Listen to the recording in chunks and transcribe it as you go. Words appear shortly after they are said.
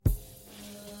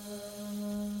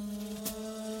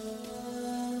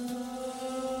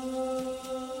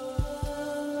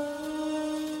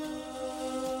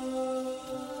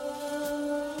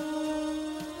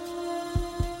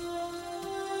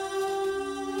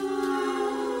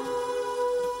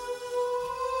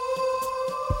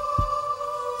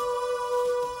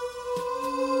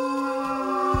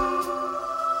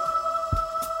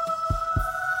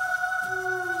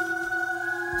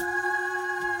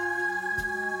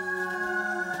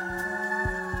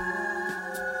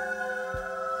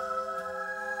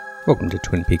Welcome to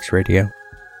Twin Peaks Radio,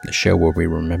 the show where we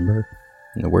remember,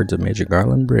 in the words of Major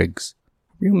Garland Briggs,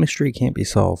 real mystery can't be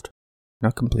solved.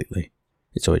 Not completely.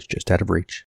 It's always just out of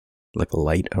reach, like a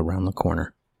light around the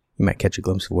corner. You might catch a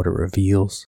glimpse of what it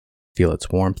reveals, feel its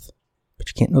warmth, but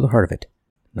you can't know the heart of it.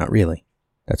 Not really.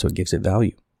 That's what gives it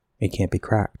value. It can't be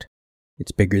cracked.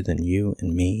 It's bigger than you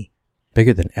and me,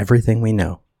 bigger than everything we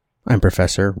know. I'm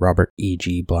Professor Robert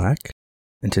E.G. Black,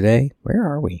 and today, where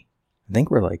are we? I think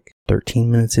we're like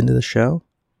 13 minutes into the show.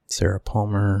 Sarah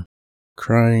Palmer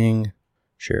crying,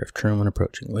 Sheriff Truman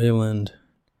approaching Leland.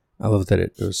 I love that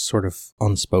it was sort of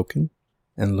unspoken,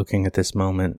 and looking at this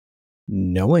moment,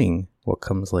 knowing what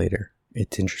comes later,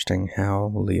 it's interesting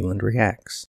how Leland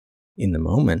reacts. In the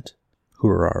moment, who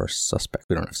are our suspects?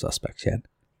 We don't have suspects yet.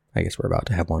 I guess we're about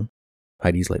to have one.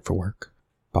 Heidi's late for work.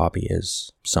 Bobby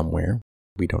is somewhere.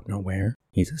 We don't know where.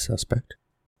 He's a suspect.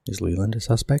 Is Leland a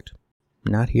suspect?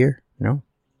 Not here. No.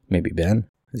 Maybe Ben,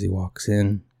 as he walks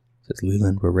in, says,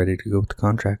 Leland, we're ready to go with the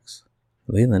contracts.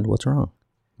 Leland, what's wrong?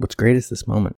 What's great is this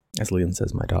moment, as Leland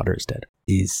says, my daughter is dead.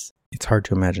 It's hard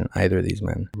to imagine either of these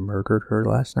men murdered her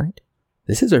last night.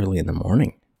 This is early in the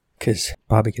morning, because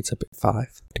Bobby gets up at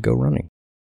 5 to go running.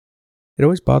 It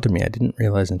always bothered me. I didn't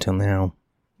realize until now,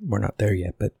 we're not there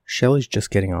yet, but Shelley's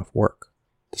just getting off work.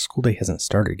 The school day hasn't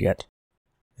started yet.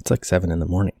 It's like 7 in the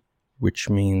morning, which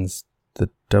means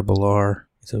the Double R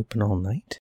is open all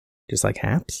night, just like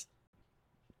Haps.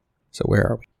 So where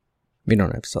are we? We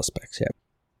don't have suspects yet.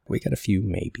 We got a few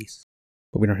maybes,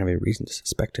 but we don't have any reason to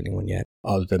suspect anyone yet,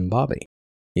 other than Bobby.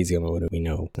 He's the only one we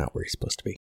know not where he's supposed to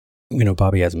be. We know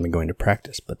Bobby hasn't been going to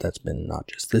practice, but that's been not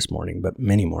just this morning, but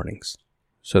many mornings,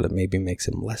 so that maybe makes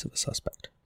him less of a suspect.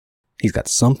 He's got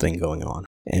something going on,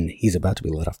 and he's about to be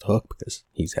let off the hook because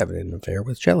he's having an affair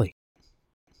with Shelley.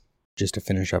 Just to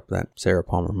finish up that Sarah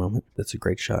Palmer moment, that's a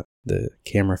great shot. The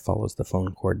camera follows the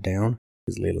phone cord down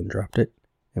because Leland dropped it,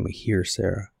 and we hear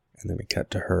Sarah, and then we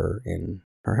cut to her in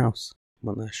her house.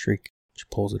 One last shriek. She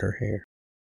pulls at her hair.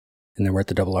 And then we're at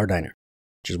the Double R Diner,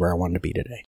 which is where I wanted to be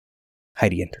today.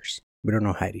 Heidi enters. We don't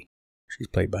know Heidi. She's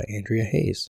played by Andrea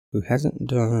Hayes, who hasn't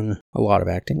done a lot of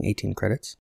acting, 18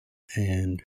 credits,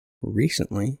 and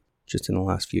recently, just in the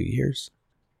last few years,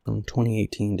 from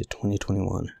 2018 to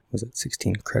 2021, was at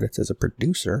 16 credits as a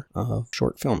producer of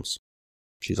short films.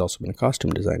 She's also been a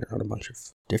costume designer on a bunch of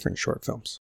different short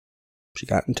films. She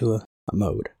got into a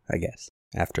mode, I guess,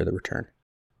 after the return.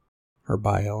 Her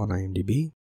bio on IMDb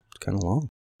is kind of long,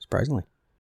 surprisingly.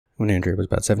 When Andrea was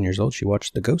about 7 years old, she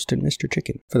watched The Ghost and Mr.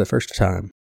 Chicken for the first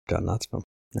time. John Knott's film.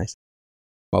 Nice.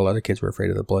 While other kids were afraid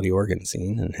of the bloody organ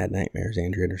scene and had nightmares,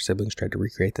 Andrea and her siblings tried to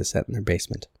recreate the set in their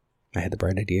basement. I had the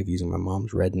bright idea of using my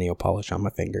mom's red nail polish on my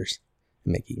fingers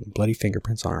and making bloody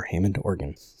fingerprints on our Hammond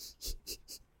organ.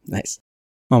 Nice.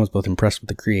 Mom was both impressed with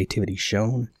the creativity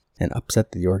shown and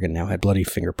upset that the organ now had bloody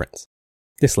fingerprints.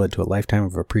 This led to a lifetime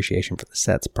of appreciation for the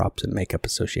sets, props, and makeup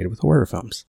associated with horror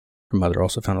films. Her mother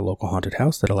also found a local haunted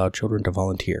house that allowed children to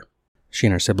volunteer. She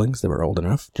and her siblings, that were old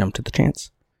enough, jumped at the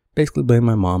chance. Basically blamed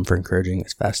my mom for encouraging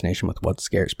this fascination with what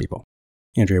scares people.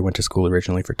 Andrea went to school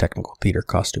originally for technical theater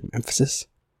costume emphasis.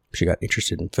 She got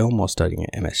interested in film while studying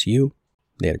at MSU.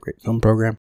 They had a great film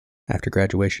program. After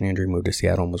graduation, Andrea moved to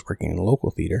Seattle and was working in a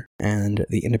local theater and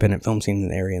the independent film scene in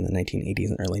the area in the 1980s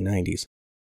and early 90s.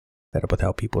 Fed up with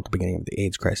how people at the beginning of the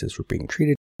AIDS crisis were being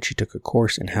treated, she took a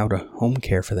course in how to home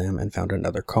care for them and found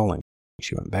another calling.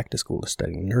 She went back to school to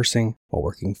study nursing while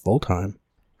working full-time.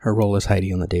 Her role as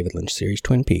Heidi on the David Lynch series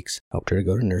Twin Peaks helped her to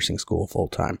go to nursing school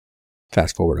full-time.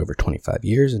 Fast forward over 25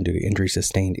 years, and due to injuries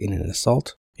sustained in an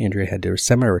assault, Andrea had to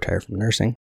semi-retire from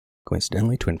nursing.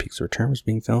 Coincidentally, Twin Peaks' return was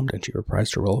being filmed, and she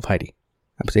reprised her role of Heidi.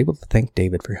 I was able to thank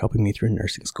David for helping me through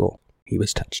nursing school. He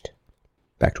was touched.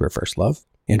 Back to her first love,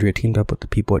 Andrea teamed up with the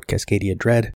people at Cascadia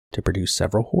Dread to produce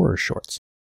several horror shorts.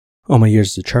 All my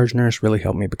years as a charge nurse really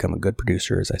helped me become a good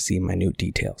producer as I see minute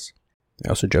details. I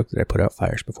also joke that I put out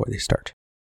fires before they start.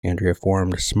 Andrea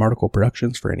formed Smarticle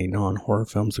Productions for any non-horror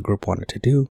films the group wanted to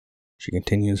do. She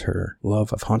continues her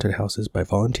love of haunted houses by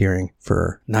volunteering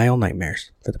for Nile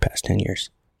Nightmares for the past 10 years.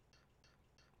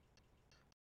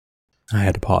 I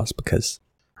had to pause because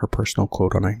her personal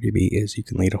quote on IMDb is, "You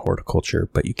can lead a horticulture,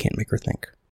 but you can't make her think."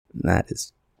 And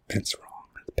that's wrong.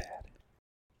 That's bad.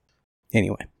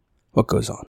 Anyway, what goes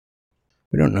on?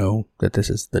 We don't know that this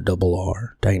is the Double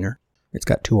R Diner. It's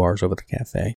got 2 R's over the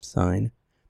cafe sign,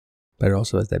 but it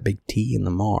also has that big T in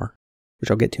the Mar,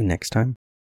 which I'll get to next time,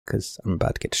 because I'm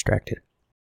about to get distracted.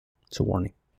 It's a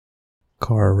warning.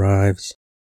 Car arrives.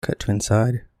 Cut to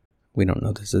inside. We don't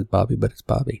know this is Bobby, but it's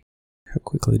Bobby. How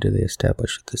quickly do they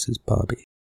establish that this is Bobby?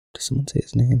 Does someone say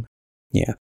his name?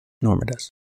 Yeah, Norma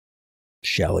does.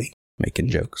 Shelley, making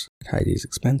jokes at Heidi's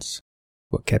expense.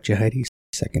 What kept you, Heidi?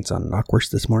 Seconds on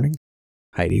Knockwurst this morning.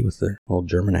 Heidi, with her old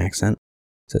German accent,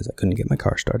 says I couldn't get my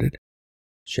car started.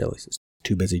 Shelley says,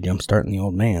 too busy jump-starting the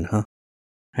old man, huh?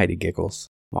 Heidi giggles,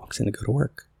 walks in to go to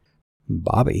work.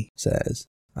 Bobby says,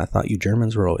 I thought you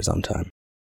Germans were always on time.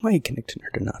 Why are you connecting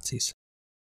her to Nazis?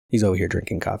 He's over here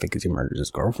drinking coffee because he murdered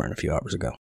his girlfriend a few hours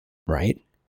ago. Right?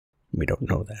 We don't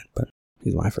know that, but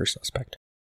he's my first suspect.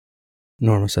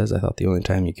 Norma says, I thought the only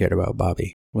time you cared about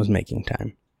Bobby was making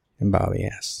time. And Bobby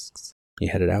asks, you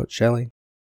headed out, Shelley?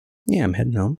 Yeah, I'm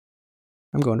heading home.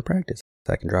 I'm going to practice.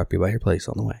 So I can drop you by your place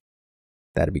on the way.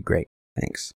 That'd be great.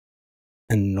 Thanks.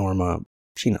 And Norma,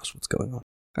 she knows what's going on.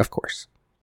 Of course.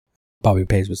 Bobby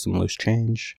pays with some loose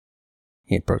change.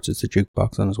 He approaches the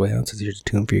jukebox on his way out, says, here's a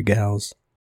tune for your gals.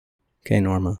 Okay,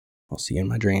 Norma, I'll see you in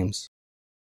my dreams.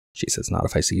 She says, not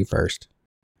if I see you first.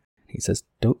 He says,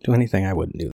 don't do anything I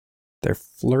wouldn't do. Their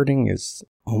flirting is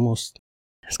almost,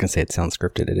 I was going to say it sounds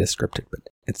scripted. It is scripted, but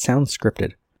it sounds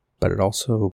scripted, but it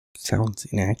also sounds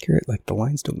inaccurate. Like the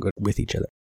lines don't go with each other.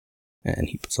 And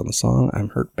he puts on the song, I'm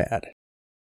Hurt Bad.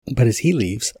 But as he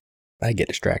leaves, I get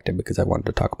distracted because I wanted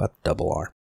to talk about the double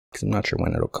R. Because I'm not sure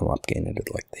when it'll come up again into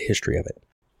like the history of it.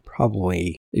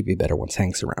 Probably it'd be better once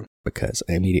Hank's around, because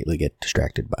I immediately get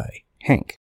distracted by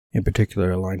Hank. In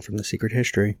particular, a line from The Secret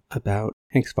History about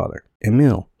Hank's father,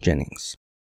 Emil Jennings.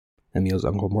 Emil's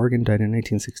Uncle Morgan died in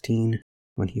 1916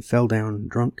 when he fell down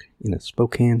drunk in a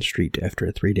Spokane street after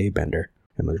a 3-day bender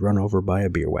and was run over by a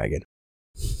beer wagon.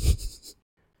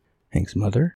 Hank's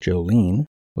mother, Jolene,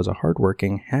 was a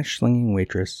hard-working, hash-slinging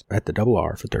waitress at the Double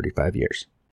R for 35 years.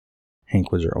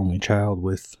 Hank was her only child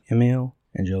with Emil,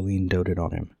 and Jolene doted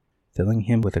on him, filling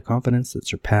him with a confidence that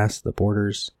surpassed the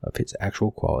borders of his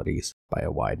actual qualities by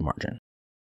a wide margin.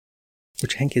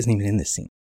 Which Hank isn't even in this scene.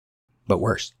 But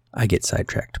worse, I get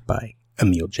sidetracked by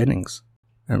Emil Jennings,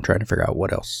 and I'm trying to figure out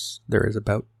what else there is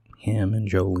about him and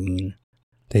Jolene,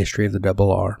 the history of the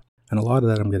Double R, and a lot of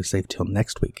that I'm going to save till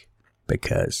next week,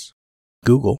 because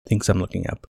Google thinks I'm looking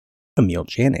up Emil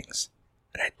Jennings,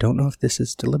 and I don't know if this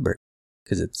is deliberate,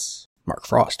 because it's Mark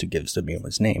Frost who gives Emil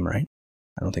his name, right?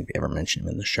 I don't think they ever mention him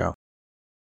in the show.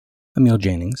 Emil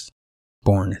Jennings,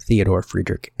 born Theodor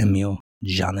Friedrich Emil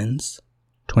Jannens,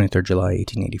 23rd July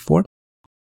 1884,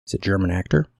 is a German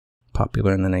actor,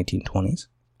 popular in the 1920s.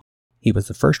 He was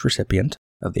the first recipient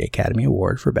of the Academy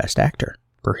Award for Best Actor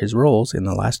for his roles in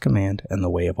The Last Command and The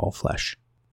Way of All Flesh.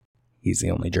 He's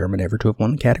the only German ever to have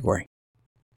won the category.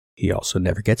 He also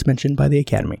never gets mentioned by the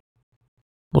Academy.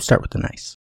 We'll start with the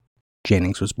nice.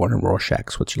 Jennings was born in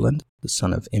Rorschach, Switzerland, the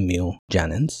son of Emil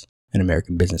Jannens, an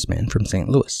American businessman from St.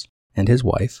 Louis, and his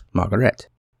wife, Margaret,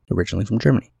 originally from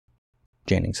Germany.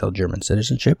 Jennings held German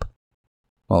citizenship.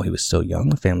 While he was still young,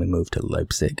 the family moved to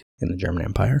Leipzig in the German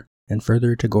Empire, and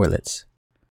further to Görlitz.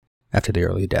 After the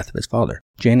early death of his father,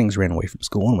 Jennings ran away from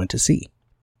school and went to sea.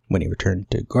 When he returned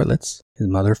to Görlitz, his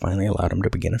mother finally allowed him to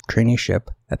begin a traineeship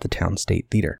at the town state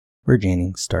theater, where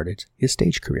Jennings started his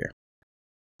stage career.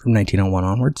 From 1901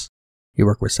 onwards, he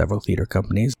worked with several theater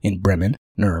companies in Bremen,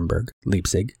 Nuremberg,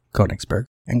 Leipzig, Königsberg,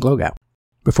 and Glogau,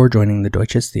 before joining the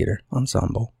Deutsches Theater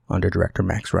Ensemble under director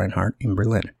Max Reinhardt in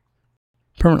Berlin.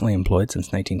 Permanently employed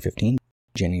since 1915,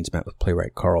 Jennings met with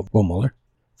playwright Karl Bohmuller,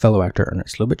 fellow actor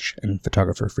Ernst Lubitsch, and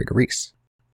photographer Frieda Ries.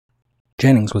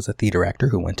 Jennings was a theater actor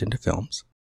who went into films,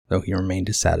 though he remained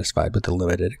dissatisfied with the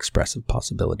limited expressive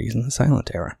possibilities in the silent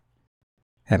era.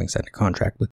 Having signed a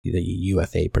contract with the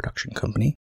UFA production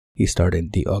company, he starred in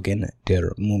Die Augen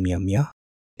der Mumie Mia,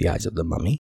 The Eyes of the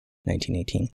Mummy,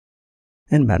 1918,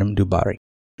 and Madame du Barry,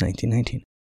 1919.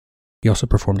 He also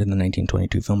performed in the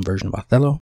 1922 film version of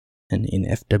Othello, and in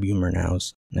F.W.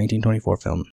 Murnau's 1924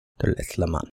 film Der letzte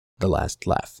Mann, The Last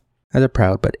Laugh, as a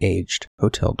proud but aged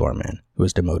hotel doorman who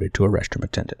was demoted to a restroom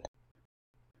attendant.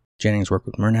 Jennings worked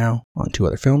with Murnau on 2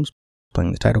 other films,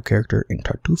 playing the title character in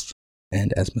Tartuffe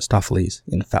and as Mephistopheles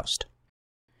in Faust.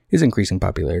 His increasing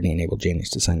popularity enabled Jennings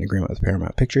to sign an agreement with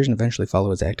Paramount Pictures and eventually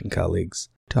follow his acting colleagues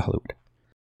to Hollywood.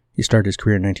 He started his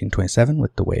career in 1927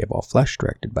 with The Way of All Flesh,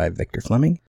 directed by Victor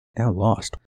Fleming. Now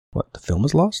lost. What, the film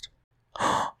was lost?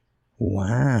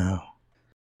 Wow.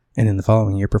 And in the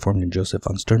following year performed in Joseph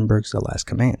von Sternberg's The Last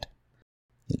Command.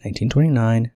 In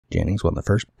 1929, Jennings won the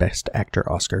first Best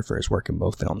Actor Oscar for his work in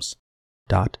both films. ...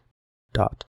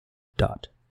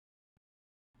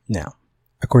 Now,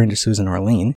 according to Susan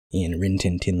Orlean, in Rin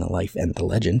Tin Tin, The Life and the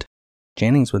Legend,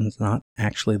 Jennings was not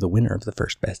actually the winner of the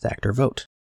first Best Actor vote,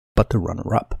 but the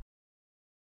runner-up.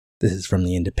 This is from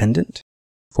The Independent,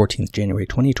 14th January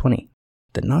 2020,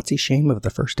 The Nazi Shame of the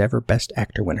First Ever Best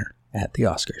Actor Winner at the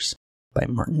Oscars, by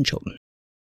Martin Chilton.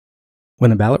 When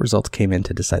the ballot results came in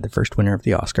to decide the first winner of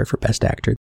the Oscar for Best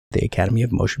Actor, the Academy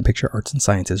of Motion Picture Arts and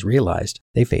Sciences realized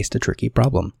they faced a tricky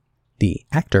problem. The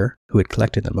actor who had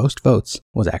collected the most votes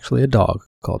was actually a dog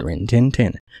called Rin Tin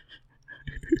Tin,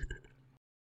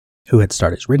 who had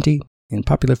starred as Rinty in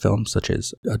popular films such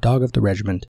as A Dog of the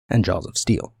Regiment and Jaws of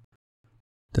Steel.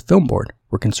 The film board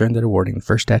were concerned that awarding the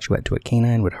first statuette to a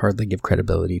canine would hardly give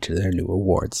credibility to their new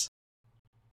awards.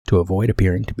 To avoid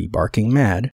appearing to be barking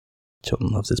mad, Chilton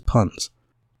loves his puns,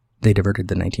 they diverted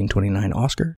the 1929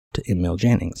 Oscar to Emil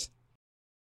Jannings.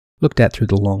 Looked at through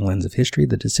the long lens of history,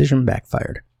 the decision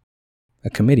backfired. A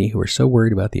committee who were so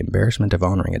worried about the embarrassment of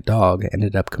honoring a dog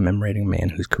ended up commemorating a man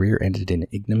whose career ended in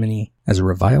ignominy as a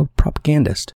reviled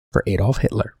propagandist for Adolf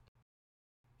Hitler.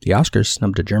 The Oscars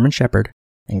snubbed a German Shepherd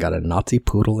and got a Nazi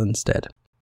poodle instead.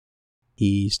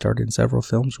 He starred in several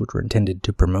films which were intended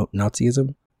to promote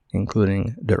Nazism,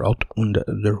 including Der Alt und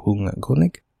der Junge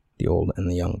König, The Old and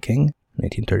the Young King,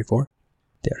 1934,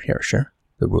 Der Herrscher,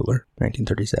 The Ruler,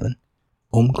 1937,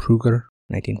 Kruger,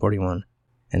 1941,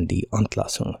 and Die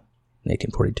Entlassung,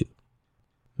 1942.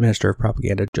 Minister of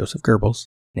Propaganda Joseph Goebbels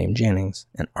named Jannings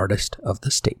an Artist of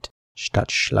the State,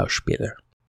 Staatsschauspieler.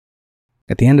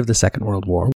 At the end of the Second World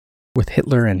War, with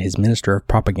Hitler and his Minister of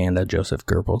Propaganda Joseph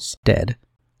Goebbels dead,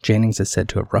 Jannings is said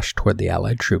to have rushed toward the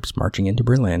Allied troops marching into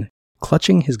Berlin,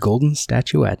 clutching his golden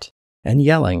statuette and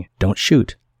yelling, "Don't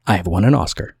shoot, I have won an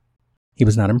Oscar." He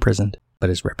was not imprisoned, but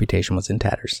his reputation was in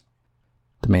tatters.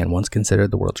 The man, once considered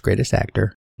the world's greatest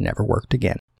actor, never worked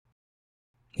again.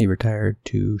 He retired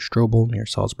to Strobel near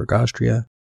Salzburg, Austria,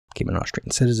 became an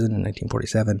Austrian citizen in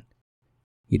 1947.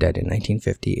 He died in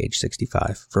 1950, age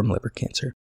 65, from liver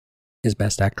cancer. His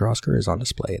Best Actor Oscar is on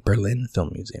display at Berlin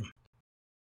Film Museum.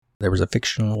 There was a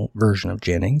fictional version of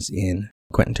Jannings in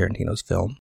Quentin Tarantino's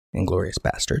film *Inglourious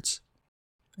Basterds*.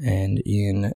 And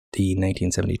in the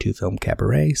 1972 film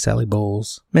Cabaret, Sally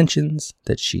Bowles mentions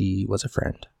that she was a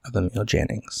friend of Emil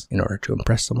Jannings in order to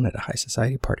impress someone at a high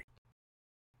society party.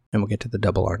 And we'll get to the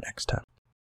double R next time.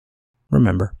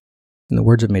 Remember, in the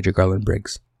words of Major Garland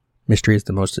Briggs, mystery is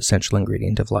the most essential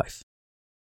ingredient of life.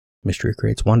 Mystery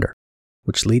creates wonder,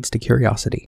 which leads to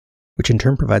curiosity, which in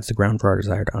turn provides the ground for our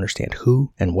desire to understand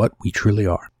who and what we truly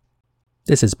are.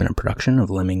 This has been a production of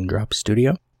Lemming Drops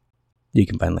Studio. You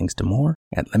can find links to more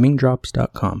at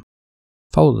lemmingdrops.com.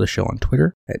 Follow the show on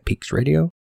Twitter at Peaks Radio,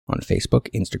 on Facebook,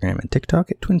 Instagram, and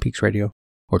TikTok at Twin Peaks Radio,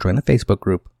 or join the Facebook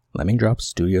group Lemming Drops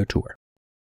Studio Tour.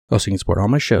 Also, you can support all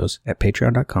my shows at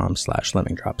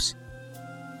patreon.com/lemmingdrops.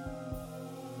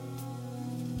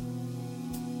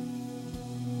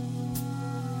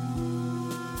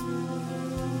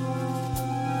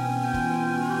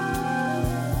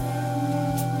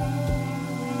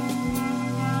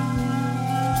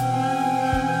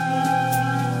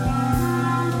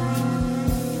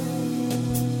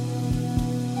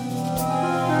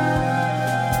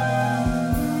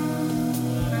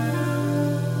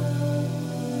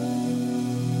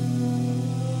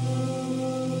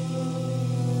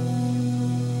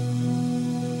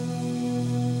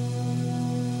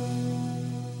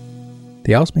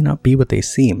 The owls may not be what they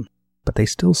seem, but they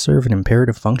still serve an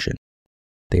imperative function.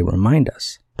 They remind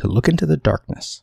us to look into the darkness